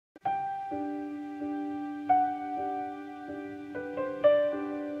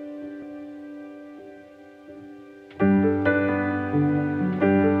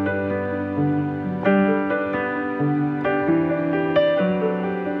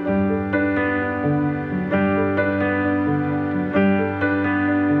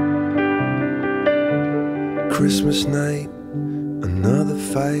Christmas night, another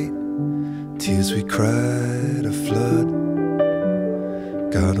fight, tears we cried a flood.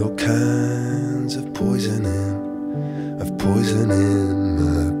 Got all kinds of poison in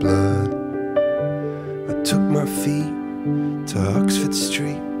my blood. I took my feet to Oxford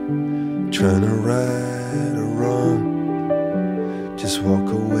Street, trying to right a wrong. Just walk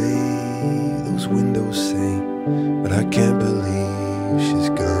away, those windows say, but I can't believe she's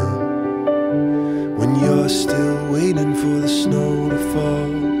gone. When you're still waiting for the snow to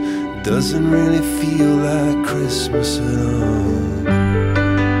fall, it doesn't really feel like Christmas at all.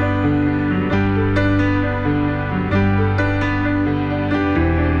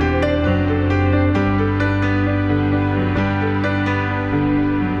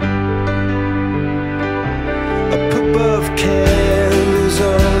 Above candles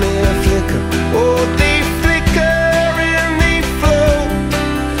on air flicker, oh they flicker and they float,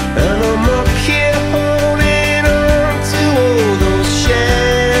 and I'm up here holding on to all those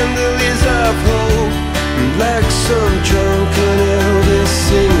chandeliers of hope. And like some drunken Elvis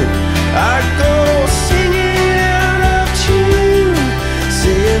singing, I go singing out of tune,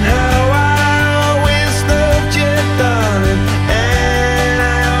 saying how I always loved you, darling, and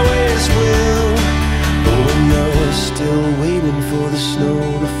I always will. But when you're still waiting for the snow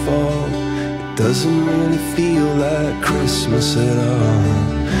to fall, it doesn't really feel like Christmas at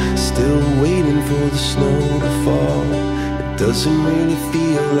all. Still waiting for the snow to fall, it doesn't really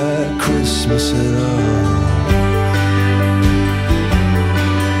feel like Christmas at all.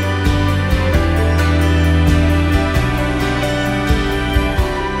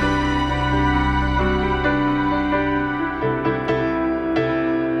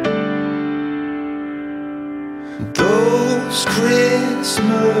 Those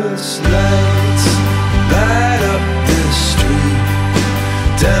Christmas lights light up the street,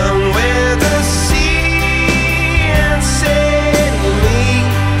 down where the sea and say to me,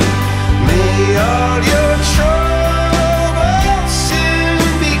 may all your troubles soon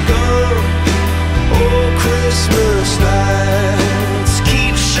be gone. Oh, Christmas lights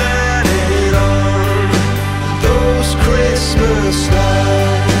keep shining on. Those Christmas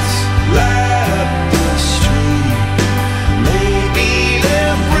lights light up the street. Maybe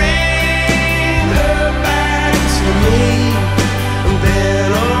they'll bring her back to me, and then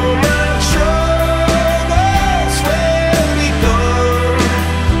all my troubles will be gone.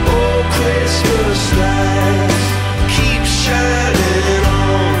 Oh, Christmas lights keep shining on.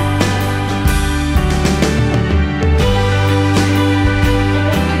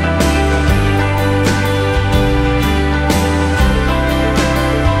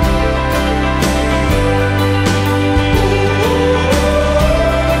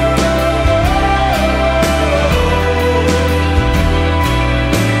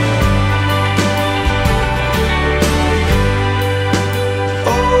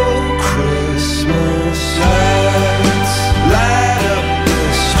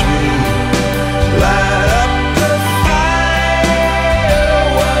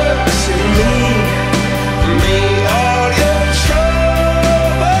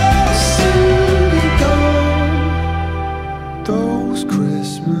 Those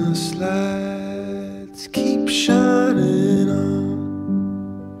Christmas lights